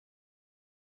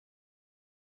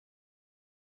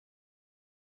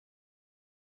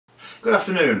Good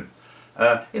afternoon.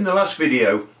 In the last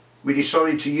video we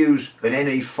decided to use an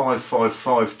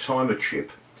NE555 timer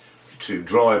chip to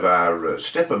drive our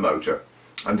stepper motor,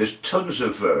 and there's tons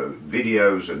of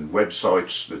videos and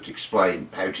websites that explain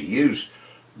how to use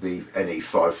the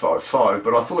NE555,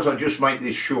 but I thought I'd just make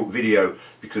this short video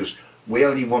because we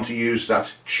only want to use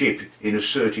that chip in a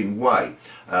certain way,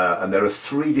 and there are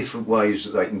 3 different ways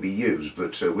that they can be used,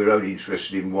 but we're only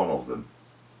interested in one of them.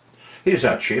 Here's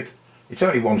our chip. It's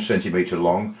only 1 centimetre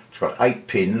long, it's got 8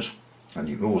 pins, and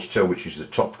you can always tell which is the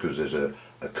top because there's a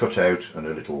cutout and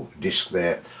a little disc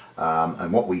there,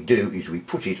 and what we do is we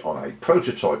put it on a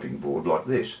prototyping board like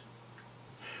this.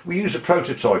 We use a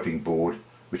prototyping board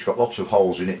which got lots of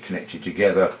holes in it connected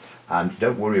together, and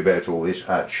don't worry about all this,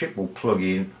 our chip will plug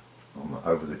in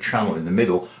over the channel in the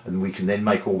middle and we can then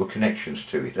make all the connections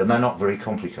to it, and they're not very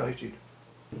complicated.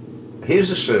 Here's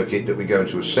the circuit that we're going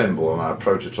to assemble on our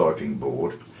prototyping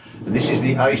board, and this is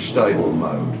the A-stable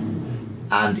mode,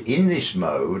 and in this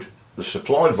mode the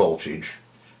supply voltage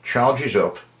charges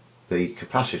up the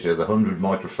capacitor, the 100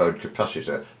 microfarad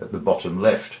capacitor at the bottom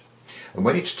left, and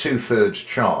when it's 2/3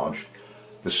 charged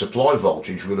the supply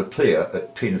voltage will appear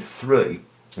at pin 3,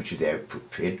 which is the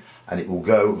output pin, and it will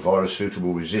go via a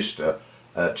suitable resistor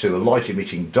to a light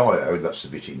emitting diode, that's the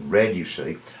bit in red you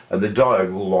see, and the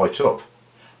diode will light up.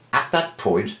 At that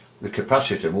point the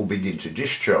capacitor will begin to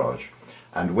discharge,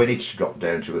 and when it's got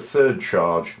down to a 1/3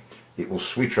 charge it will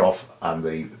switch off and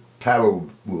the power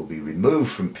will be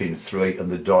removed from pin 3 and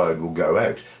the diode will go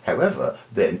out. However,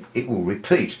 then it will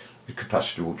repeat, the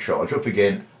capacitor will charge up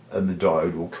again and the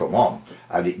diode will come on,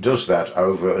 and it does that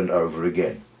over and over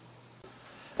again.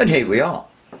 And here we are.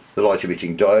 The light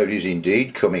emitting diode is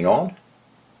indeed coming on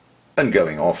and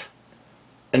going off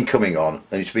and coming on,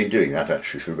 and it's been doing that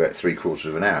actually for about 3/4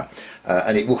 of an hour,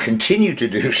 and it will continue to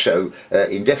do so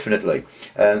indefinitely,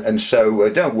 and so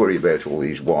don't worry about all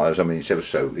these wires. I mean, it's ever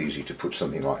so easy to put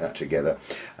something like that together,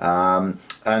 so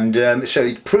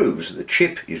it proves that the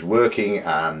chip is working,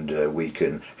 and we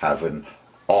can have an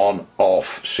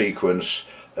on-off sequence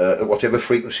at whatever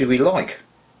frequency we like.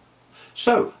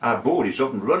 So our board is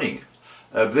up and running.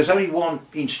 There's only one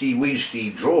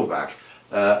insty-weensty drawback.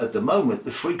 At the moment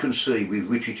the frequency with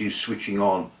which it is switching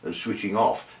on and switching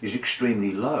off is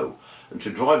extremely low, and to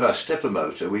drive our stepper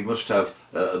motor we must have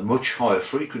a much higher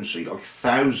frequency, like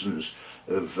thousands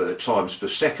of times per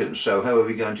second. So how are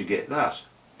we going to get that?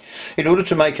 In order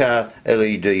to make our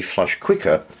LED flash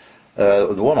quicker,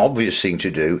 the one obvious thing to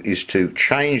do is to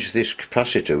change this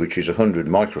capacitor, which is 100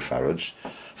 microfarads,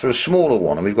 for a smaller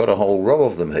one, and we've got a whole row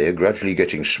of them here gradually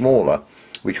getting smaller,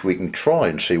 which we can try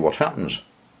and see what happens.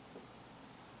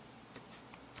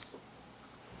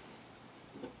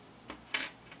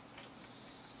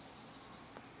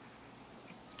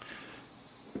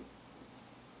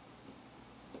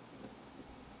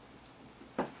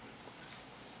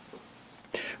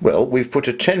 Well, we've put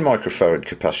a 10 microfarad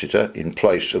capacitor in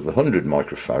place of the 100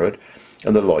 microfarad,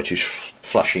 and the light is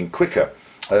flashing quicker,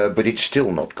 but it's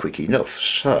still not quick enough,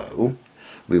 so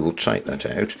we will take that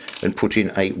out and put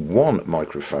in a 1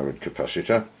 microfarad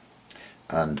capacitor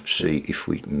and see if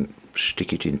we can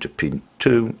stick it into pin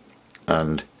 2,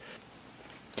 and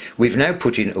we've now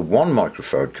put in a 1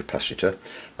 microfarad capacitor,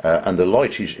 and the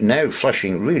light is now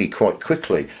flashing really quite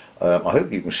quickly. I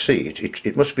hope you can see it.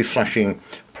 It must be flashing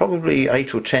probably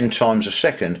 8 or 10 times a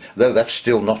second, though that's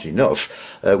still not enough.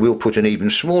 We'll put an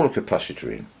even smaller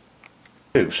capacitor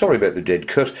in. Sorry about the dead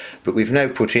cut, but we've now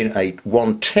put in a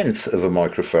 1/10 of a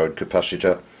microfarad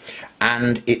capacitor,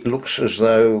 and it looks as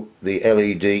though the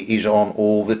LED is on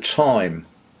all the time.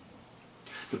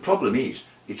 The problem is,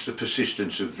 it's the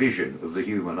persistence of vision of the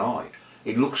human eye.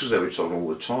 It looks as though it's on all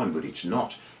the time, but it's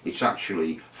not. It's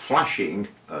actually flashing,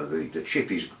 the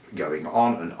chip is going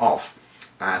on and off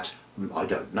at, I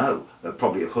don't know,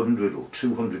 probably 100 or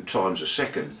 200 times a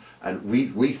second, and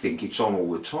we think it's on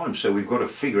all the time, so we've got to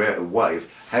figure out a way of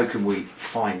how can we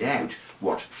find out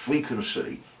what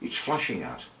frequency it's flashing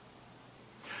at.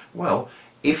 Well,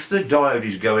 if the diode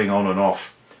is going on and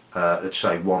off at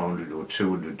say 100 or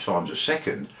 200 times a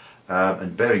second,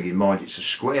 and bearing in mind it's a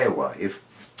square wave,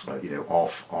 you know,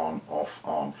 off, on,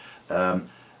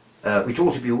 it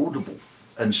ought to be audible,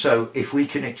 and so if we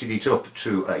connected it up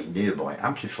to a nearby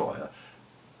amplifier,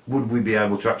 would we be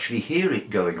able to actually hear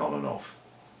it going on and off?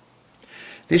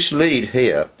 This lead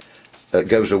here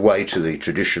goes away to the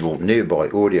traditional nearby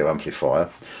audio amplifier,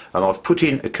 and I've put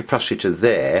in a capacitor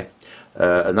there,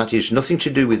 and that is nothing to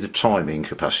do with the timing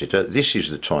capacitor. This is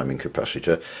the timing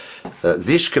capacitor.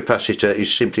 This capacitor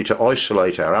is simply to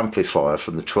isolate our amplifier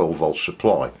from the 12-volt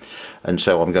supply, and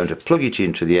so I'm going to plug it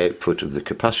into the output of the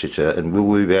capacitor, and will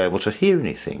we be able to hear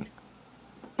anything?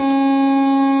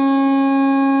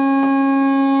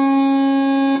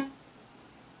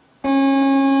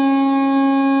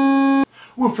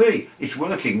 whoopee, it's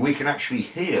working. We can actually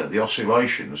hear the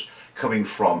oscillations coming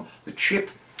from the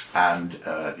chip, and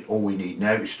all we need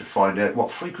now is to find out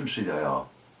what frequency they are.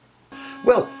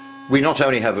 Well, we not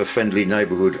only have a friendly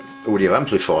neighbourhood audio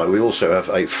amplifier, we also have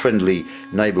a friendly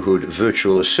neighbourhood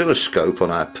virtual oscilloscope on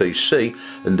our PC,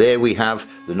 and there we have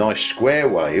the nice square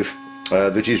wave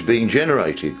that is being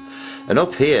generated. And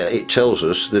up here it tells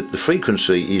us that the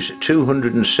frequency is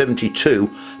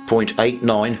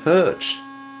 272.89 Hertz.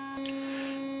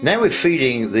 Now we're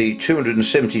feeding the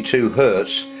 272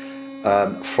 Hertz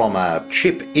from our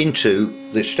chip into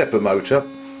the stepper motor,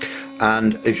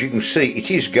 and as you can see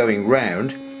it is going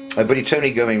round, but it's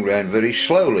only going round very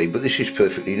slowly. But this is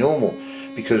perfectly normal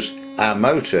because our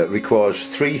motor requires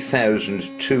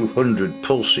 3,200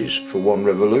 pulses for one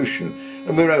revolution,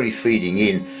 and we're only feeding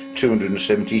in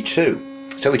 272,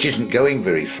 so it isn't going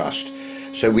very fast,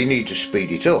 so we need to speed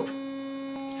it up.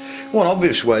 One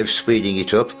obvious way of speeding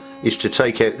it up is to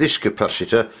take out this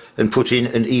capacitor and put in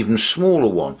an even smaller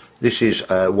one. This is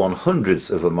a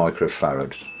 1/100th of a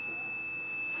microfarad.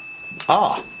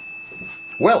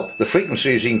 Well, the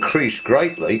frequency has increased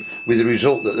greatly, with the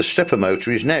result that the stepper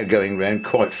motor is now going round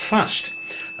quite fast.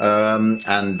 I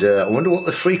wonder what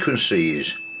the frequency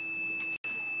is.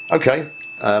 Okay,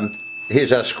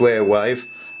 here's our square wave,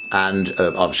 and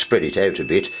I've spread it out a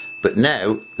bit, but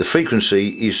now the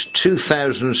frequency is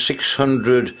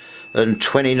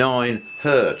 2,629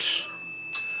 Hertz.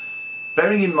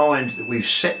 Bearing in mind that we've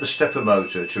set the stepper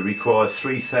motor to require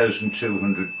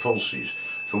 3,200 pulses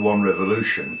for one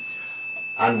revolution,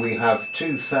 and we have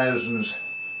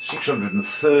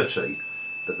 2,630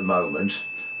 at the moment,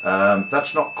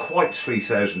 that's not quite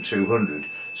 3,200,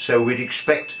 so we'd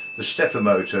expect the stepper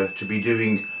motor to be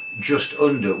doing just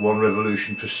under one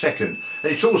revolution per second.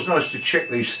 And it's always nice to check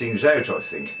these things out, I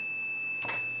think.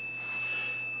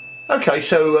 Okay,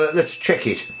 so let's check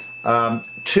it.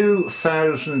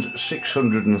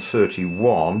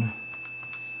 2,631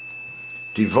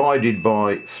 divided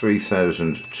by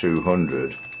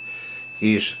 3,200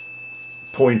 is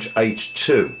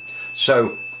 0.82.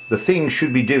 So the thing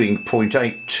should be doing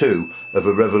 0.82 of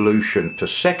a revolution per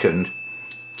second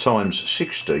times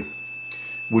 60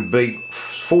 would be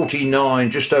 49,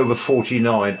 just over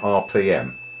 49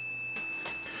 RPM.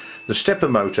 The stepper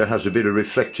motor has a bit of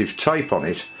reflective tape on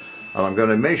it, and I'm going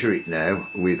to measure it now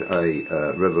with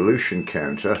a revolution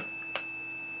counter.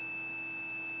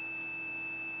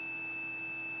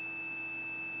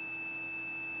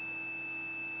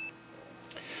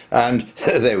 And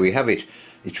there we have it.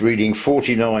 It's reading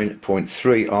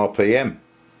 49.3 RPM.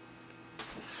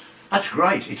 That's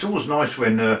great. It's always nice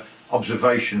when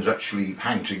observations actually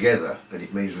hang together, and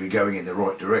it means we're going in the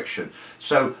right direction.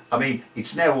 So, I mean,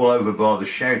 it's now all over by the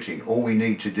shouting. All we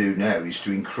need to do now is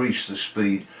to increase the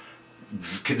speed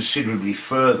considerably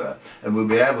further, and we'll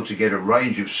be able to get a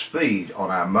range of speed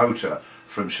on our motor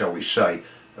from, shall we say,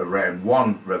 around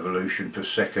 1 revolution per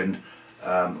second,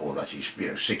 or that is,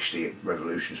 60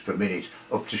 revolutions per minute,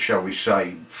 up to, shall we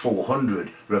say,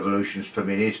 400 revolutions per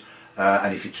minute,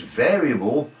 and if it's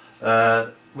variable,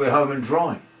 we're home and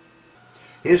dry.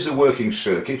 Here's the working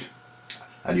circuit,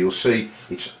 and you'll see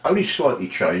it's only slightly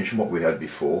changed from what we had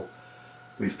before.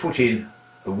 We've put in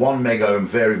a 1 megohm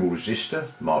variable resistor,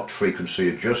 marked frequency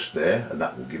adjust there, and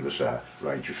that will give us our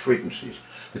range of frequencies.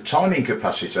 The timing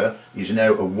capacitor is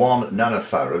now a 1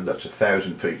 nanofarad, that's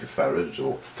 1,000 picofarads,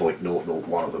 or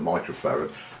 0.001 of a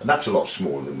microfarad, and that's a lot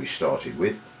smaller than we started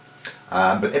with.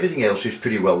 But everything else is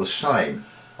pretty well the same.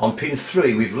 On pin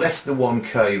 3 we've left the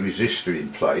 1K resistor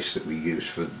in place that we use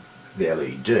for the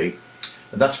LED,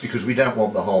 and that's because we don't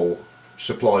want the whole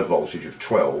supply voltage of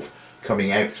 12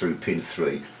 coming out through pin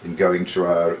 3 and going to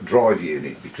our drive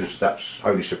unit, because that's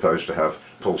only supposed to have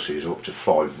pulses up to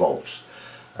 5 volts.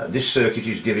 This circuit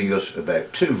is giving us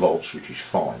about 2 volts, which is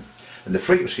fine, and the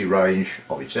frequency range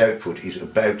of its output is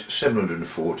about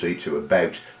 740 to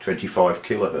about 25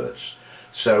 kilohertz.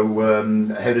 So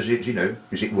how does it,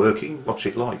 is it working? What's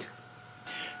it like?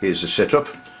 Here's the setup.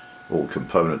 All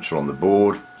components are on the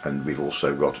board, and we've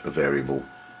also got a variable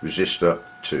resistor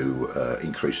to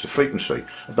increase the frequency.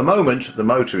 At the moment the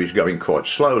motor is going quite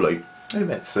slowly,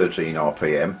 about 13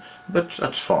 RPM, but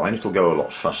that's fine. It'll go a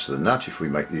lot faster than that. If we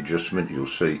make the adjustment, you'll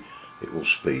see it will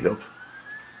speed up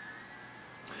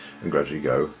and gradually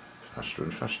go faster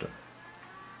and faster.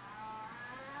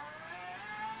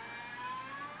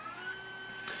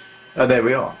 And there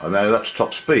we are, and now that's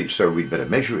top speed, so we'd better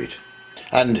measure it.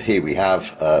 And here we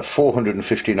have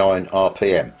 459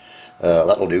 RPM.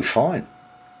 That'll do fine.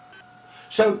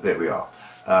 So there we are.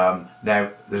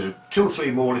 Now there's 2 or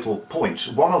 3 more little points.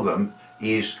 One of them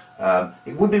is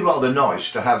it would be rather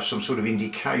nice to have some sort of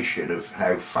indication of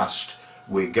how fast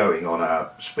we're going on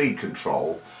our speed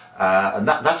control, and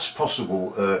that's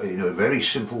possible in a very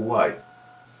simple way.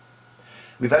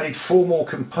 We've added 4 more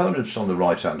components on the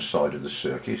right hand side of the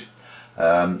circuit.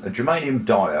 A germanium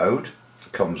diode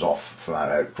comes off from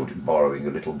our output, borrowing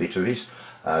a little bit of it.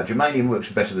 Germanium works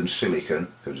better than silicon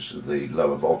because of the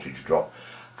lower voltage drop,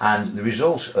 and the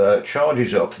result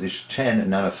charges up this 10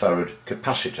 nanofarad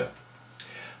capacitor.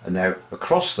 And now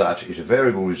across that is a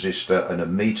variable resistor and a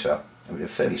meter, a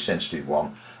fairly sensitive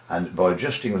one, and by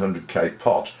adjusting the 100k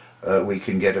pot we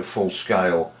can get a full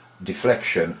scale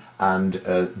deflection, and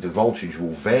the voltage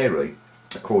will vary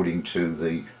according to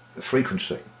the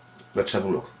frequency. Let's have a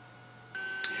look.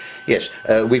 Yes,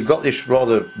 we've got this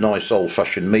rather nice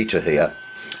old-fashioned meter here,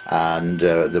 and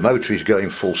the motor is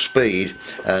going full speed,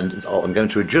 and I'm going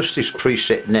to adjust this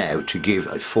preset now to give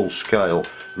a full scale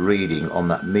reading on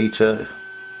that meter.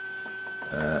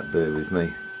 Bear with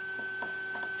me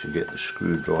to get the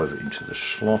screwdriver into the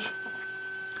slot,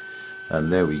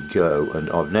 and there we go, and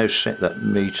I've now set that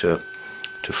meter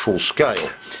to full scale.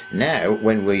 Now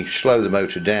when we slow the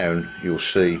motor down, you'll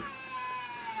see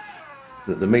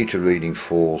that the meter reading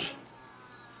falls.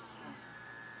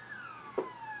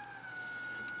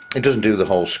 It doesn't do the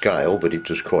whole scale, but it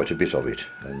does quite a bit of it,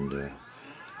 and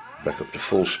back up to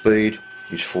full speed,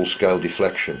 it's full scale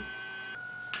deflection.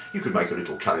 You could make a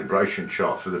little calibration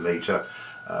chart for the meter,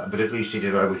 but at least it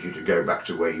enables you to go back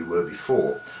to where you were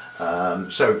before,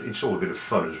 so it's all a bit of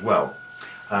fun as well.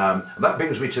 And that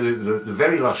brings me to the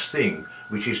very last thing,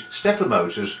 which is stepper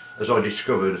motors, as I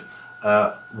discovered,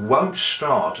 won't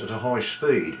start at a high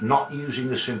speed, not using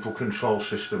the simple control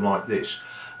system like this.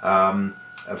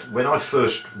 When I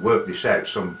first worked this out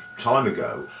some time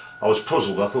ago, I was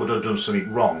puzzled. I thought I'd done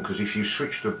something wrong, because if you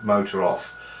switch the motor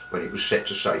off when it was set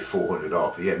to say 400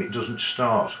 RPM, it doesn't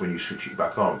start when you switch it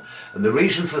back on. And the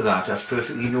reason for that's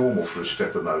perfectly normal for a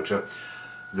stepper motor.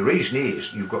 The reason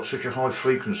is you've got such a high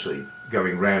frequency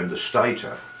going round the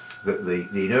stator that the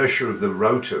inertia of the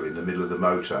rotor in the middle of the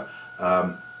motor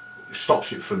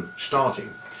stops it from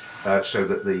starting, so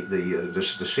that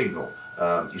the signal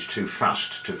is too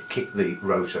fast to kick the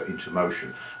rotor into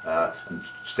motion, and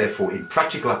therefore in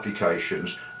practical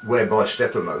applications whereby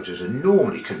stepper motors are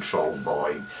normally controlled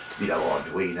by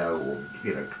Arduino or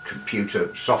computer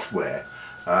software,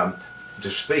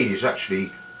 the speed is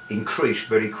actually increased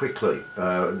very quickly.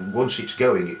 Once it's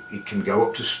going, it can go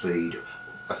up to speed,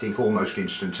 I think, almost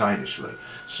instantaneously.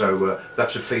 So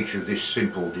that's a feature of this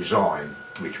simple design,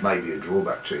 which may be a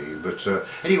drawback to you, but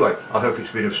anyway, I hope it's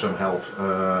been of some help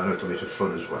and a little bit of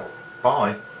fun as well.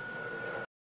 Bye.